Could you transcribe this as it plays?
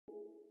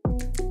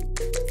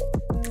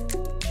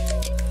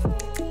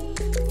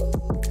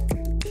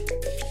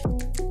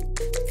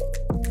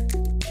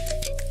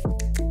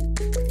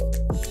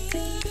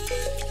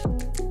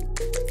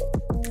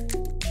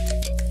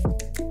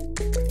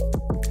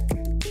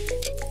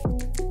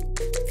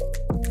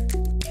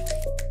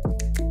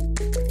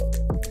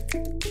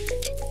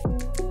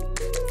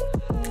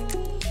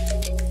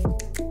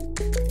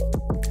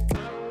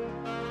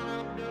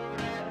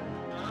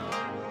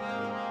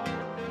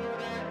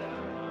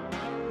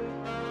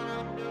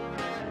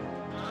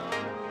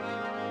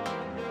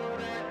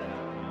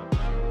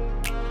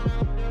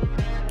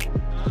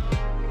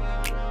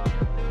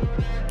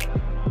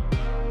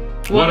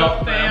What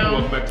up, fam?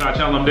 Welcome back to our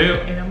channel. I'm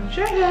Dale. And I'm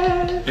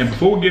Jazz. And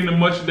before we get into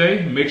much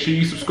today, make sure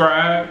you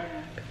subscribe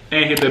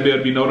and hit that bell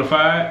to be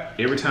notified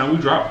every time we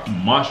drop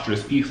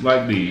monstrous eats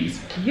like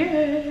these.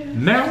 Yeah.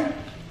 Now,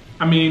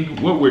 I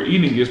mean, what we're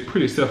eating is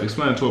pretty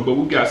self-explanatory, but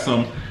we got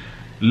some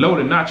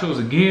loaded nachos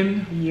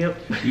again. Yep.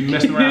 We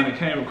messed around and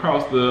came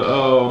across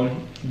the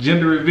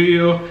gender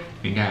reveal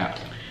and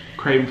got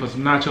craving for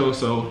some nachos,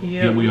 so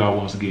here we are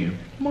once again.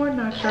 More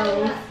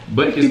nachos.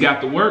 But it's got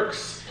the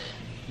works.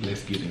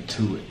 Let's get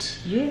into it.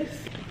 Yes.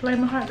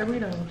 Flamin' hot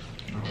Doritos.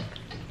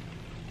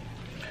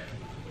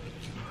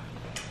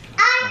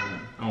 I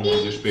don't want to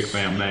disrespect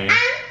fam name.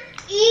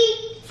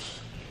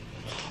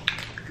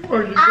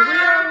 Or you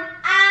Dorito.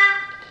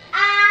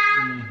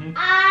 And we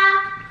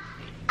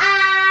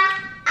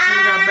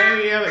got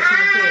Baby Alex in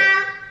the cut.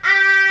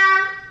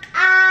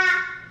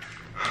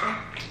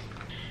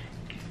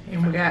 And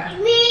we got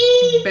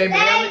Baby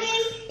Alex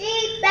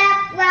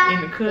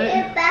in the cut.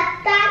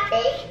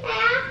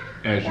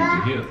 As you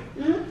can hear.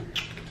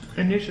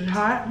 And this is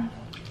hot.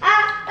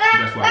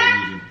 That's why we're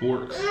using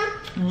forks.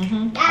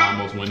 I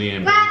almost went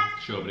in, but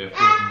show up that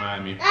fork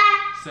remind me.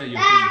 Say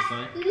your thing,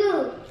 son.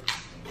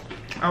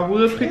 I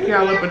would pick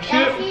y'all up a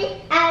chip,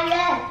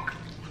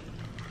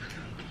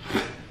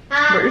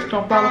 but it's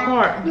gonna fall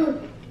apart. So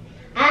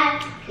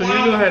you're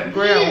gonna have to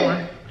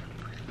grab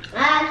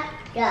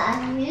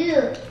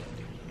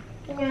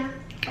one.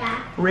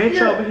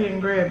 Rich over here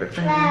and grab it,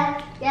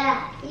 family.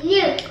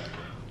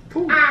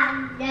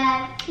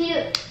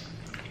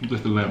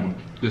 Just the lemon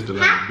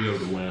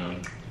build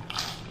around.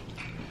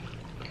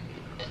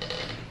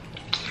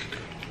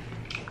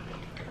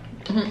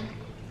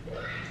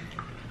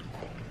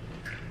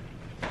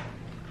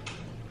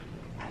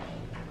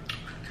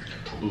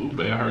 Ooh,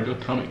 babe, I heard your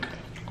stomach.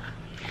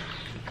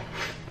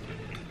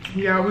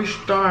 Yeah, we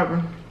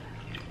starving.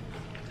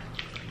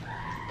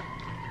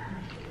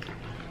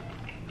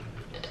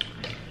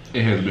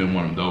 It has been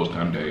one of those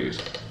kind of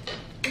days.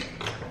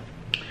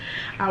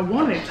 I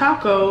wanted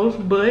tacos,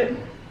 but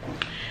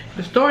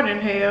the store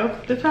didn't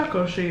have the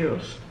taco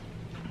shells.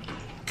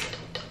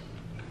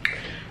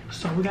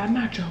 So we got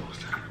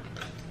nachos.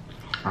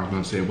 I was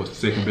gonna say, what's the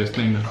second best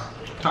thing to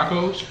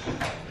tacos?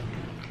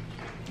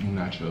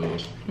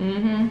 Nachos.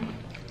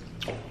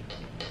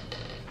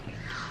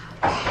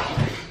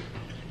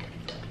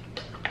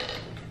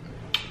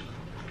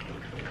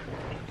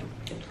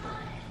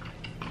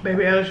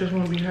 Baby Alice just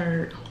wanna be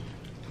heard.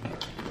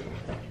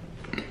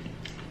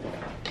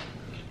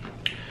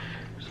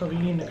 So we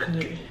in the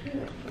cut.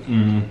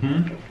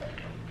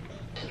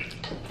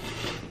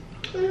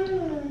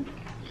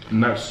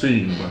 Not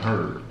seen, but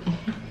heard.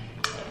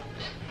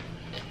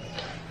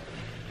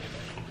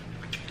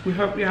 We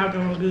hope y'all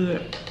doing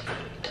good.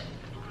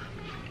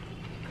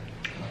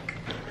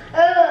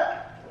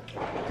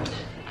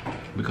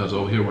 Because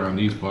over here around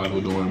these parts, we're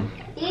doing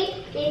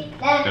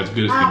as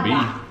good as can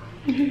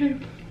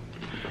be.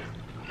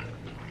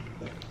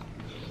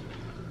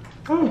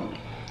 Oh.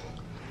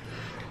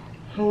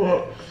 Hold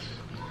up.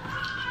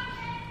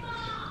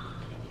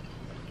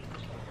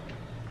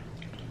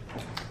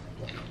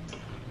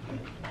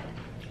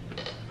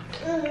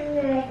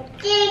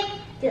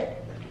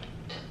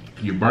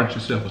 You burnt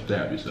yourself or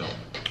stabbed yourself?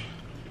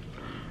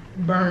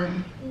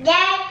 Burn.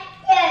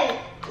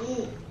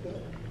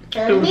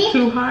 It was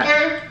too hot,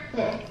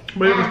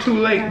 but it was too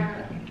late.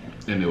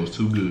 And it was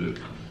too good.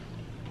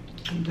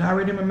 It was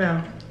already in my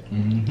mouth.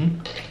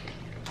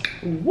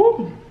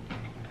 Woo!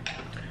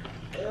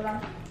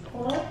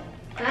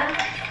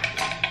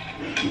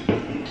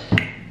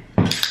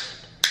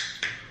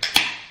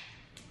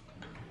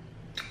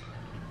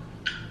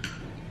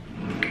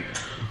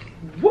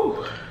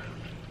 Woo!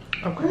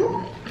 Okay.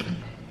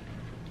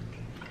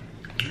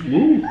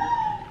 Woo!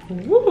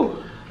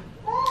 Woo!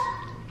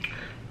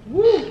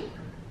 Woo!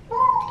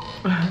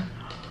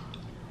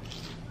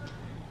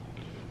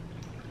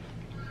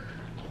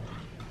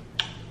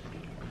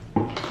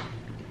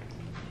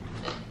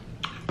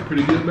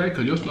 Pretty good, babe,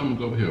 because your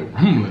stomach over here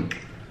rumbling.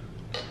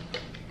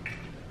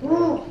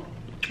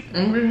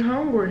 I'm getting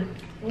hungry.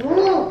 I'm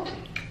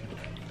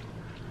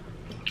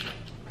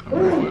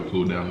gonna let it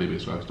cool down a little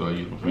bit so I can start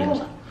using my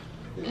fingers.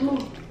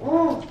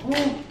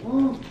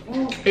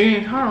 It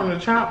ain't hot on the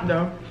top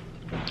though.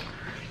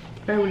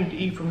 Maybe we need to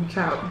eat from the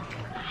top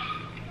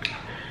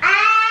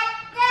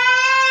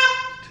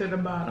to the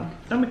bottom.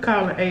 Let me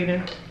call it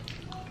Aiden.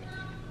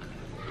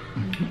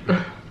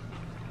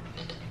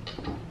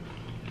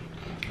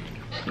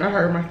 I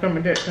heard my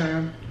stomach that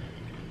time.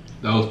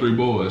 Those three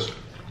boys,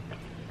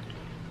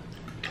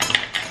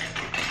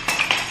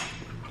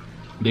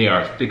 they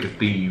are thick as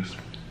thieves.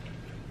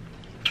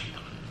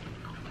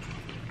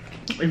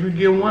 If you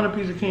give one a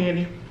piece of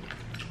candy,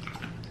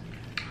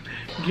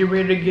 get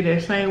ready to get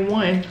that same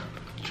one,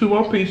 2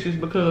 more pieces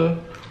because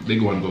they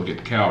going to go get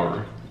the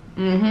calorie.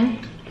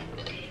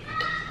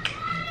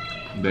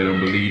 They don't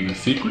believe in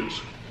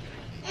secrets.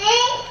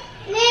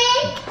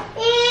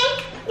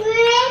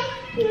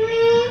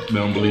 They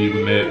don't believe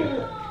in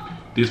that.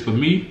 This for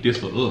me, this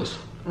for us.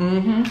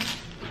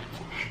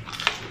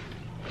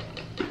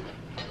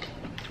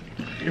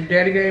 If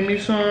Daddy gave me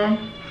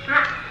some,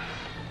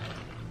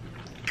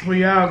 well,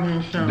 y'all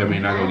getting some. That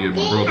mean I go get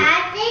my brother.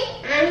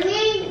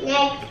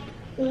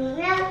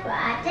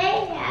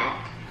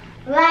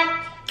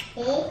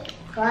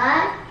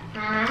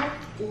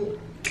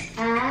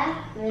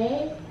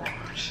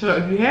 So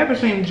if you haven't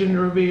seen the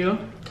gender reveal,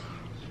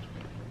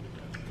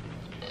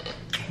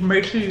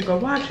 make sure you go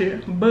watch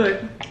it.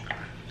 But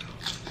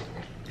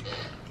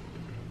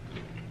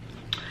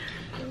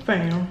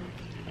fam,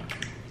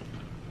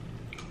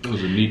 it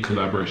was a neat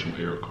collaboration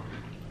with Erica.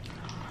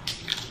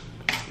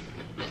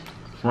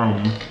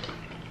 From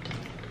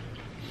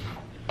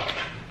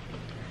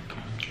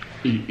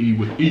E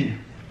with E.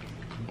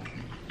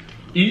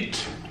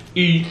 Eat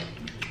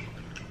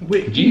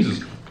with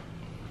Jesus.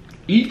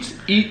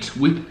 Eat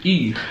with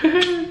E.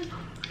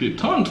 Get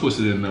tongue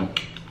twisted in them.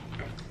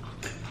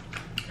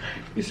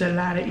 It's a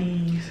lot of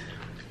E's.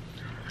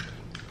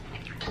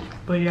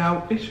 But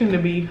y'all, it's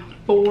finna be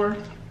 4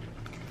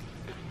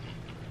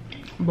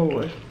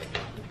 boys.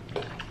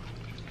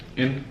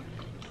 In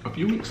a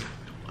few weeks.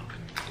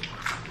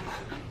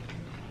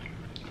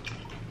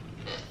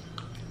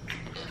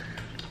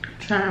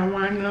 Time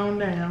winding on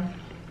down.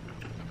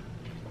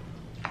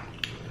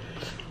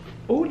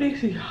 Oh,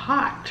 this is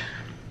hot.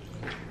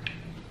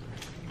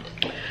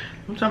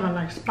 I'm talking about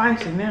like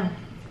spicy now.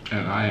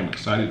 And I am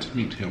excited to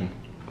meet him.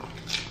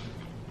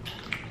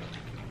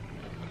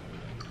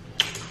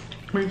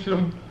 Me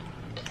too.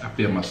 I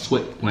feel my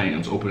sweat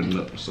glands opening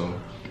up, so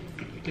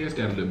I guess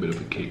got a little bit of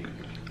a kick.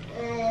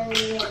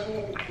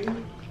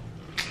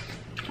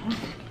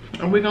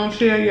 And we're gonna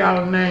share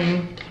y'all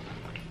name.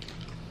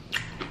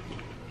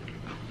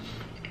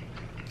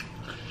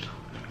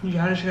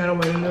 Y'all just gotta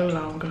wait a little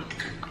longer.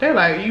 They're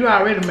like, you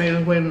already made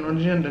us wait on an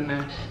agenda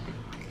now.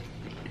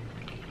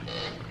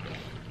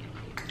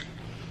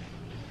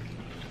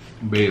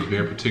 Bae is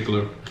very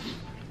particular.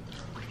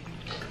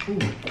 Ooh.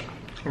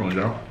 Hold on,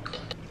 y'all.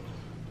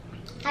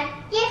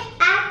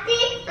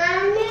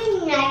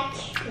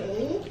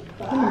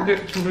 I'm gonna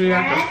get some really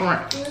out the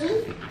front.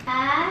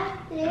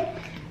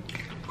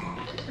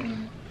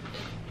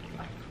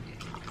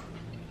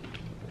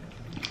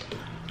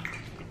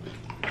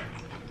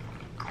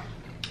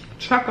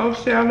 Taco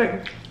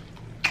salad,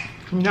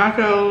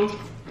 nachos,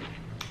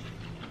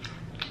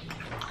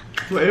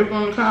 whatever you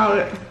want to call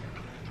it.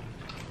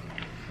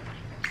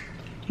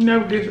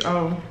 Never gets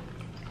old.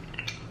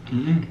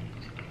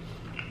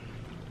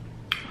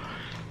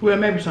 Well,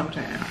 maybe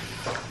sometime.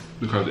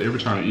 Because every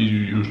time you eat, you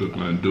usually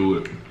gonna do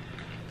it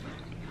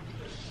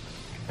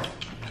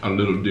a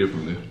little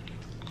differently.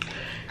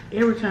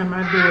 Every time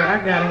I do it, I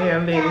gotta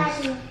have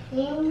lettuce.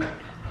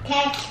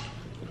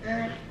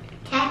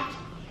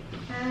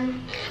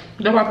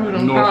 That's why people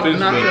don't call it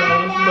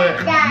nachos, but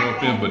no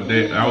offense, but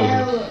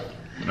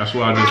that's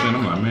why I just said,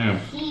 I'm like,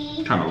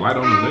 man, kind of light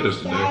on the lettuce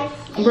today.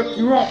 But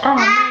you want, oh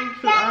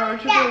man, you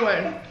should go away.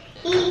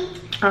 We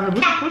can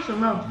put some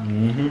more.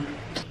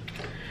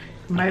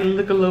 Might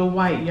look a little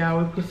white,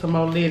 y'all. We put some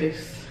more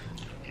lettuce.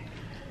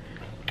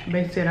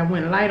 They said I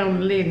went light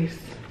on the lettuce.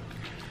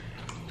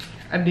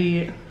 I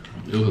did.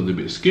 It was a little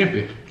bit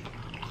skimpy.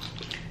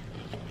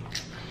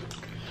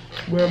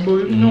 Well,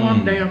 boo, you know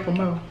I'm down for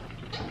more.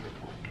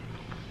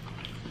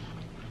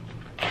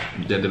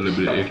 That a little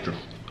bit of extra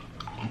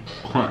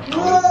crunch.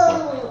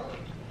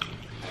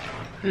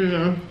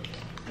 Yeah.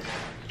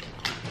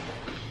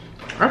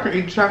 I can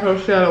eat taco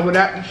salad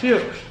without the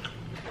chips.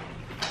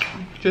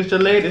 Just the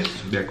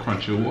lettuce. That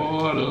crunchy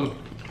water.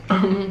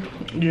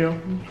 Yeah.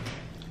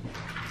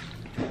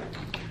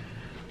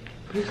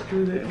 Let's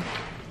do that.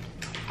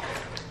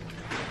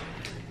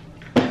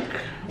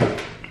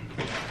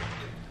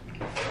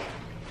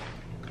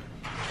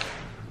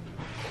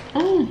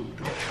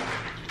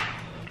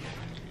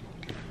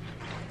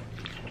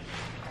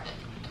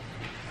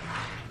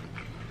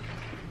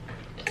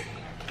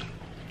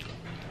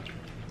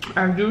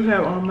 I do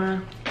have on my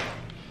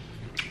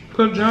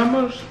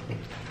pajamas.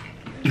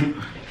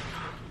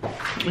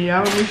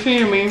 Y'all will be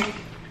seeing me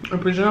in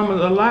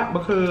pajamas a lot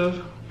because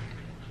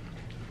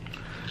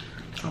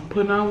I'm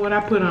putting on what I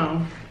put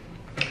on.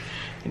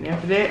 And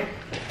after that,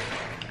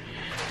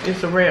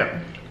 it's a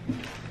wrap.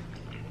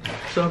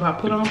 So if I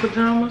put on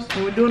pajamas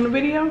and we're doing the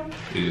video,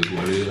 it is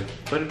what it is.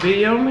 For the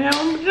video, I'm gonna have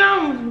on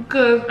pajamas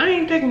because I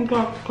ain't taking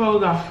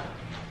clothes off.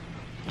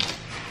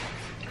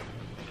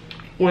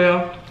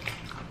 Well,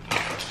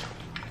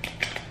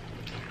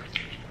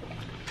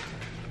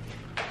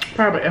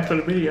 probably after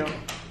the video.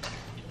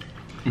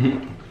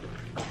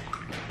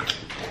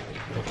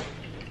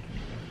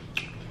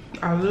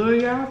 I love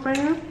y'all,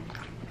 fam.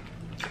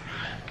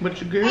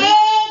 But your girl,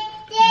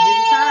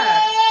 getting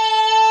tired.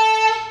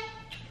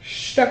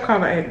 Stop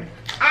calling Aiden.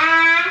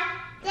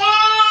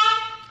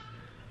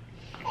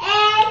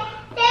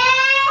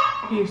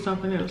 Here's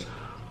something else.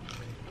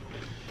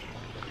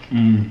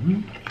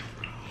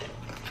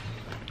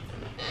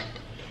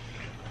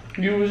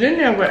 You was in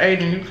there with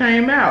Aiden, you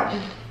came out.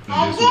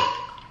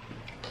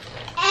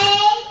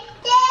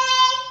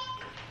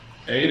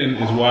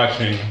 Aiden is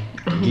watching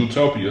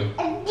Zootopia.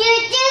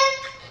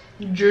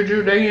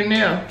 Juju, they in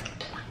there.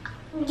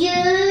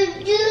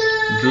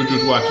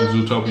 Juju's watching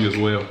Zootopia as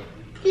well.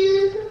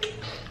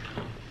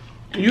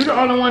 You the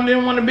only one that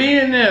didn't want to be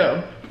in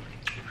there.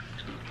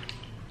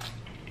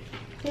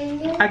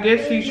 I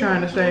guess he's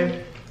trying to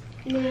say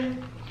we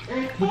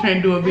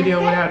can't do a video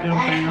without them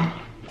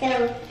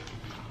fam.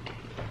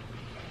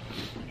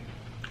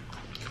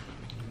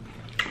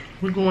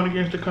 We're going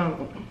against the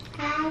code.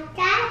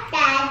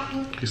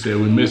 He said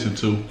we're missing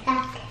two.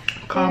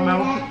 Call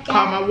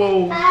my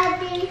wolves.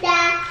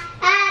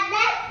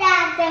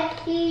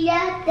 He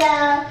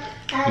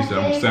said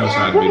I'm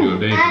Southside video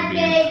days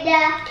again.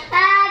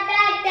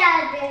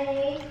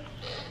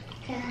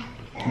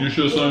 You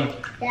sure, son?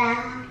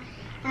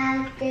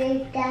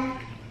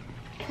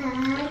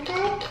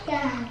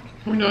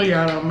 We know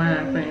y'all don't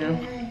mind,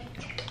 fam.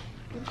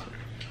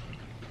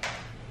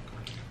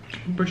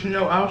 But you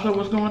know also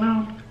what's going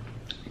on?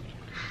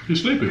 You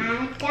sleeping?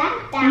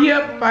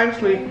 Yep, I'm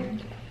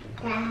sleeping.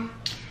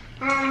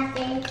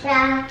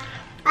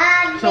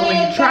 So when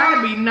you try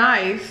to be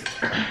nice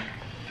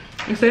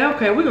and say,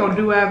 okay, we're gonna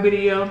do our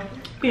video,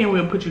 then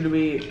we'll put you to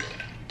bed.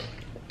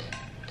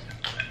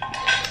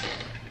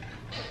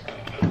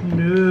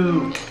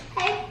 No.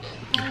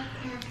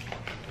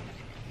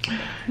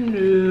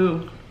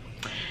 No.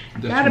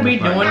 Gotta be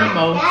doing the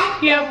most.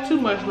 Yep, too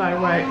much like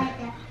right.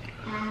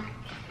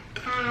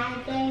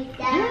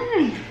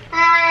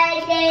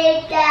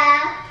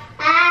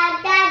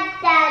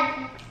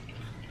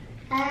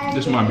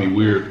 This might be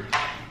weird,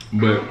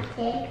 but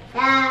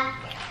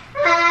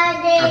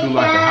I do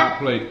like a hot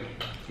plate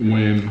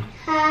when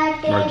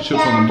like the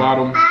chips on the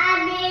bottom to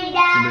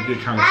make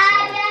it kind of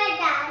soft.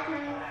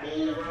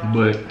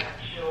 But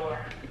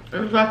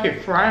it's like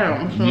it fried or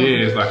something.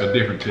 Yeah, it's like a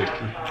different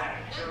texture.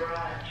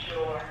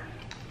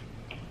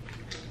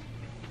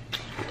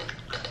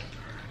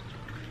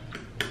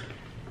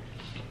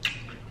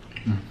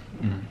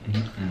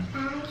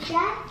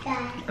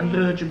 I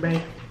love you,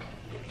 babe.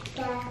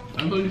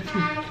 I love you too. I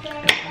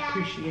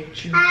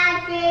appreciate you.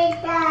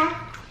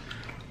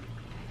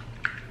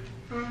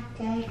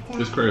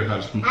 It's crazy how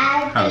the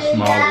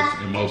smallest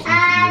and most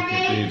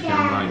insignificant things can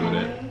remind you of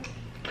that.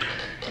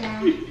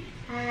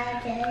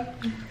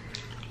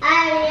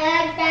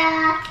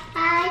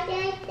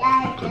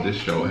 Because this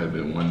show has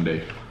been one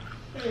day.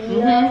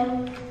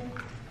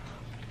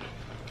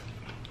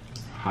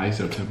 Hi,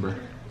 September.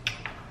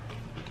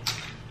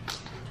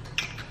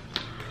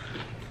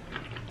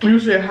 You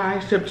said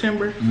hi,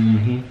 September?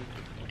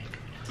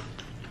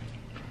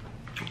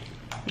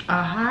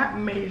 A hot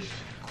mess.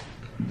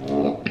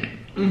 Whoa.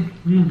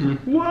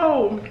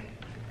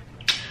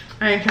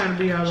 I ain't trying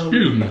to be all over.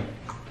 Excuse me.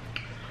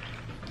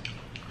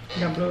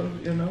 You got blood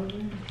in your nose?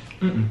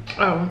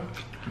 Oh.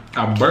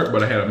 I burped,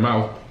 but I had a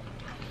mouth.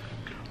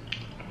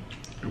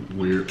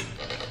 Weird.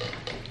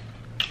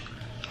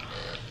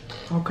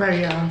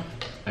 Okay, y'all.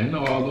 Ain't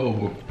no all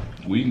over.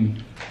 We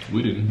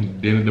didn't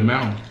dented the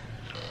mountain.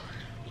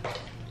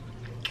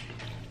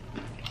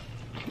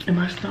 And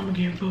my stomach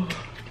getting full.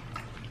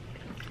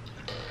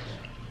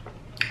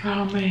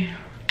 Oh man.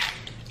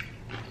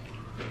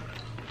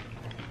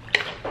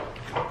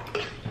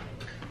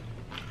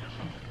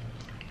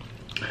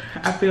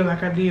 I feel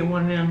like I did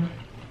one of them.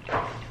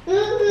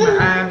 My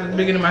eyes is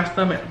bigger than my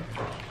stomach.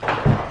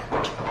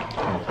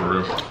 Oh, for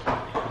real?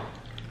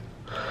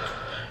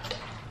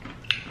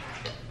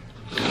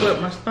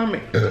 But my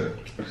stomach,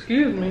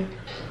 excuse me.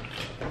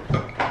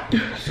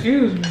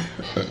 Excuse me.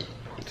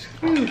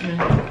 Excuse me.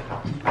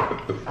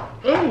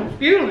 Oh,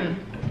 excuse me.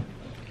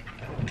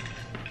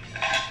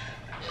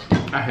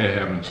 I had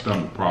having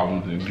stomach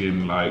problems and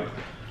getting like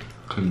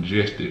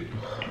congested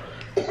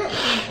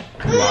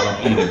while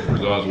I'm eating,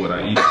 regardless of what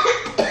I eat.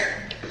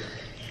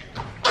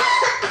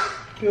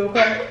 You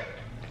okay?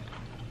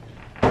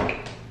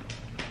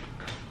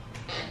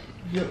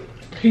 Yep.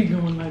 He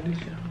going like this,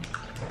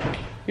 y'all.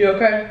 You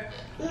okay?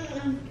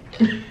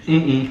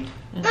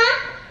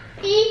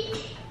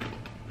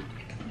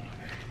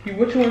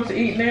 What you want to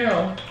eat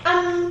now?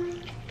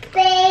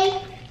 Babe.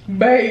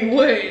 Babe,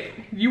 what?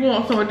 You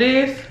want some of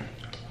this?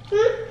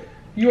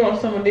 You want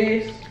some of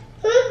this?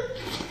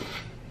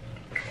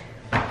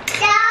 Down.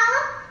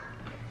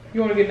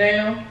 You want to get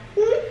down?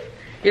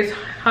 It's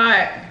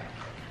hot.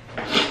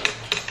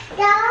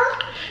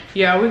 Down.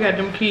 Yeah, we got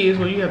them kids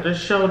where you have to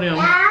show them.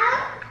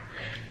 Down.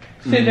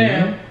 Sit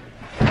down.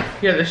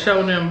 You have to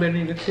show them, but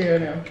need to tell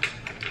them.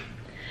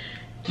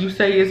 You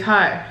say it's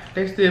hot,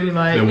 they still be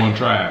like, They want to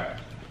try it.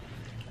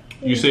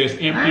 You say it's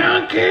empty. I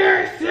don't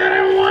care. I said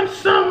I want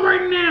some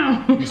right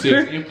now. You say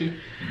it's empty.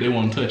 They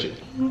won't touch it.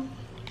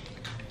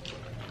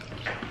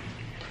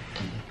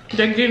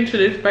 They get into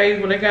this phase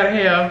where they gotta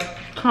have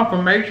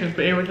confirmations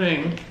for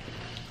everything.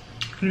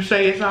 You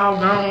say it's all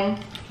gone.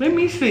 Let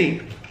me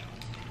see.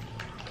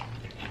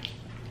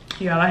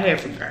 Y'all, I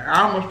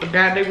almost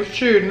forgot they was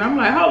children. I'm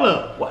like, hold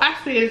up. Well, I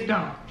said it's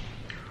gone.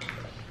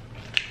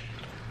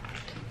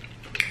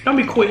 Don't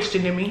be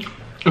questioning me.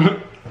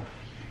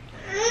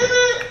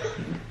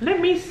 Let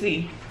me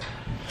see.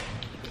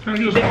 I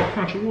just want a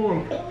crunch of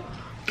water.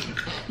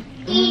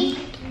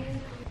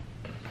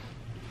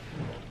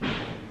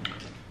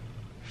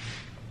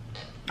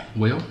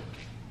 Well.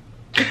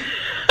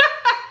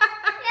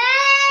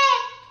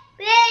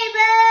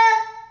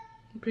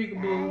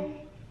 Peekaboo.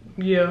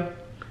 Yeah.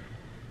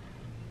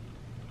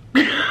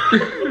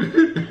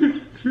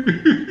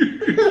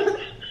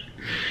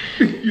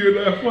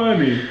 You're not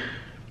funny.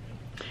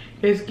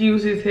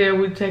 Excuse his hair,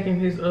 we're taking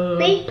his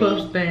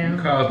puffs down.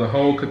 You caused a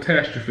whole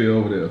catastrophe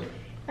over there.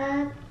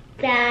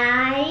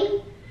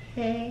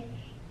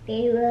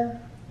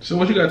 So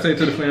what you gotta say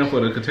to the fam for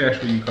the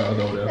catastrophe you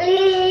caused over there?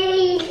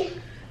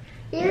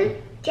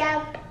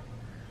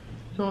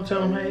 You wanna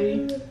tell him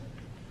hey?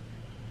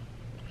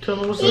 Tell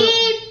him what's up.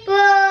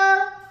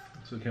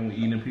 So can we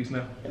eat in peace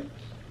now?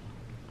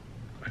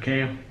 I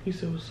can. He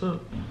said what's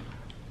up.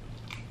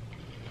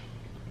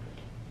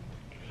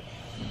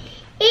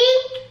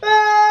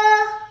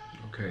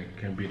 Okay,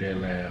 can't be that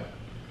loud.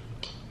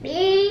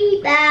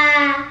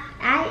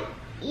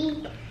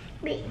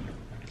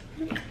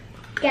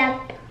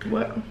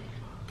 What?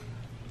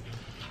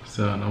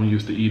 Son, I'm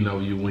used to eating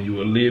over you when you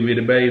were a little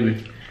bitty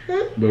baby.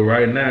 But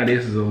right now,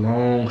 this is a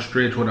long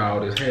stretch with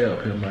all this hair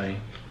up here, man.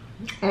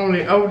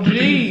 Only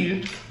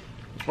OGs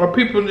or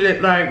people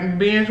that like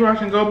binge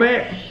watch and go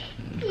back.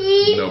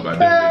 You know about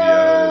them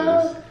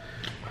videos.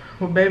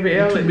 With baby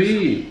Alex. Too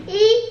big.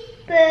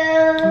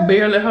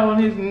 Barely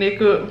holding his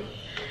neck up.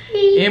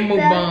 In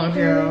mukbangs,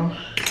 y'all.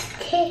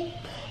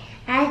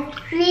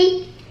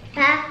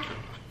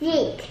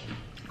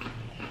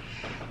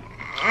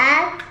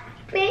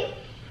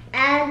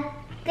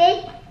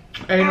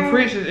 Hey, the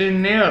Fritz is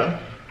in there.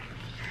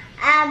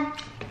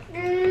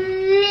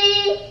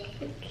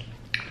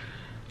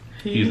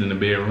 He's in the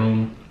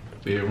bedroom.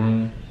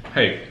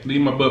 Hey,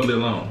 leave my bubbly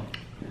alone.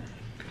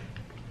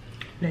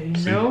 Now you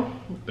See, know.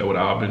 that would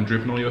all been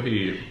dripping on your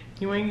head.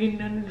 You ain't getting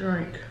nothing to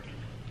drink.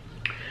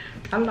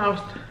 I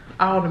lost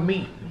all the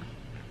meat.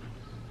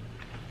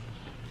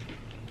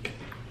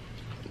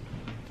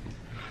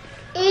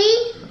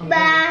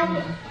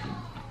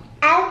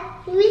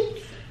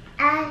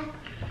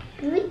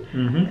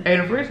 Hey,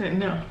 the Fritz ain't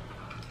there.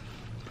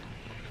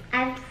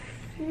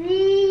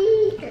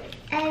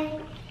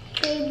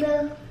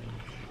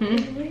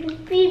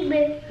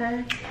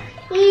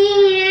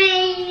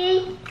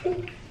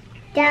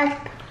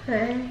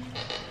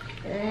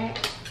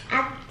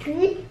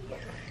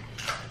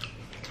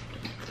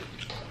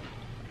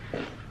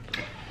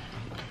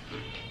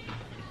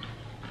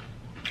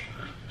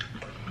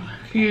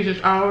 Kids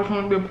just always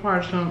want to be a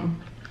part of something.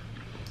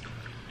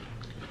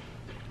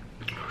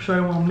 So they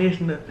won't miss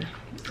nothing.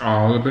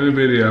 All up in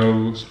the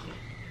videos.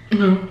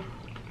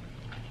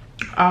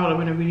 All up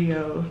in the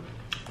videos.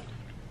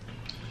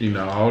 You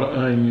know, all the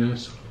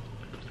onions.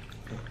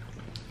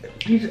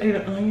 He just ate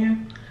an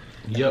onion?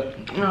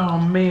 Yep. Oh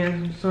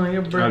man, son,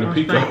 your breath Got a don't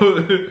pico.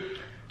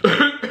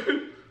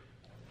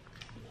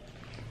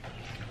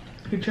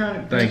 He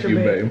trying to Thank you,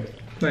 baby.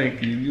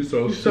 Thank you. You're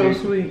so You're sweet. so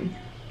sweet.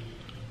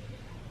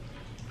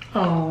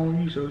 Oh,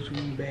 you so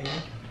sweet, baby.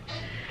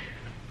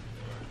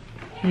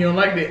 You don't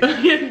like that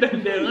onion? that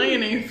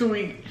onion ain't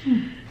sweet.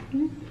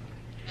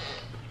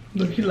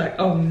 Look, he like,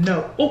 oh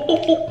no.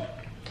 Oh.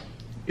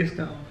 It's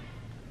gone.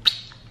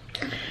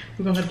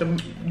 We're gonna have to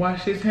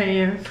wash his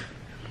hands.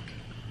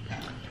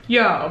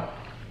 Y'all,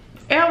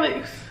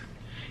 Alex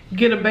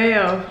get a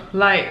bath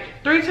like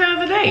 3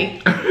 times a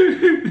day.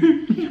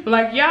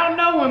 Like y'all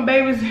know when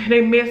babies,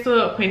 they mess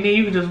up and then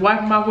you can just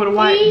wipe them off with a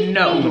wipe?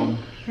 No.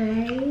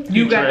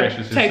 You gotta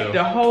take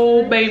the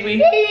whole baby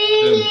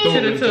to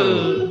the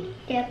tub.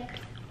 Yep.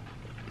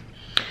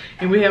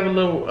 And we have a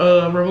little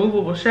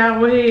removable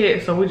shower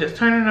head, so we just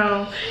turn it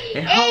on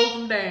and hold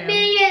them down.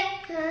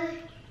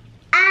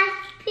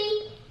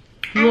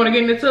 You wanna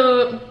get in the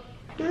tub?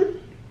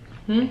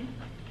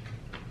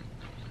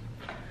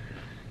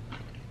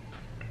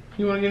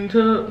 You wanna get in the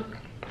tub?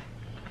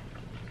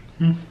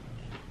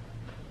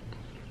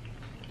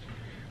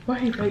 Why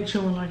he fake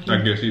chewing like you? I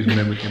guess he's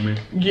mimicking me.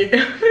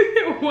 Yeah.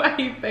 Why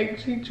he fake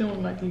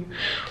chewing like you?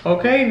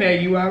 Okay, now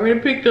you already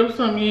picked up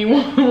something you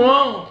ain't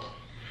want.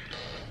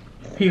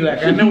 He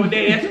like, I know what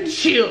that's a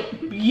chip.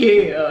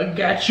 Yeah,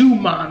 got you,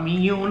 mommy.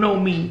 You don't know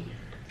me.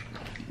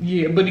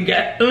 Yeah, but he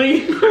got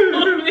onions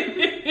on it.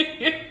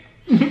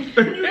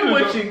 That's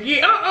what you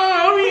get.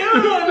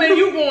 Man,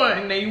 you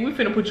going. Now, we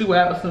finna put you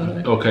out,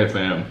 son. Okay,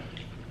 fam.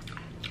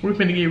 We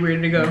finna get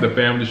ready to go. The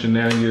family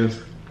shenanigans,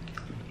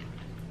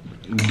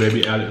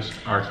 baby Alex,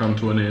 are come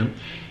to an end.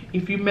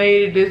 If you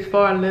made it this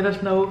far, let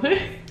us know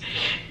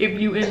if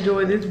you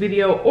enjoyed this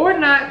video or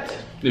not.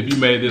 If you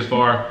made it this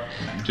far,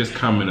 just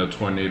comment a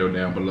tornado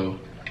down below.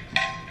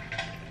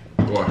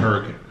 Or a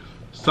hurricane.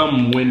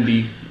 Some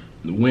windy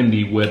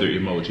weather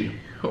emoji.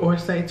 Or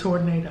say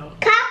tornado.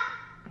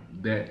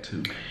 That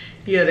too.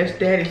 Yeah, that's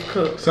daddy's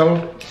cook.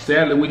 So,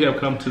 sadly, we have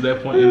come to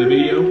that point in the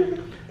video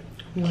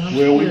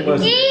where we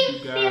must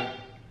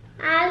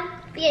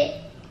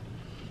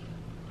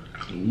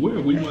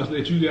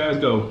let you guys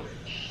go.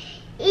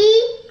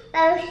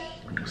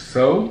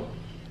 So,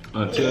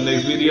 until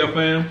next video,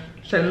 fam.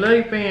 Say love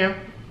you, fam.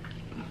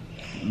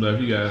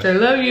 Love you guys. Say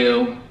love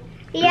you.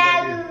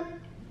 Yeah.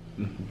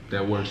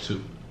 That works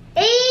too.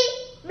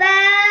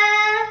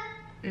 Bye.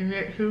 And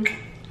that too.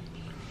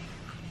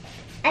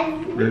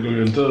 Ready to go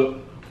in the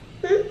tub?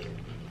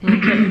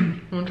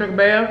 Wanna take a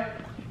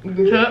bath? You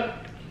can tub?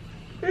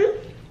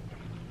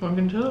 Wanna get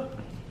in the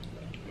tub?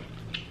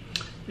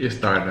 It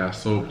started out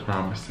so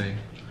promising.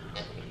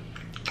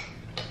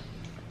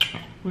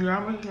 We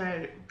almost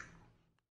had it.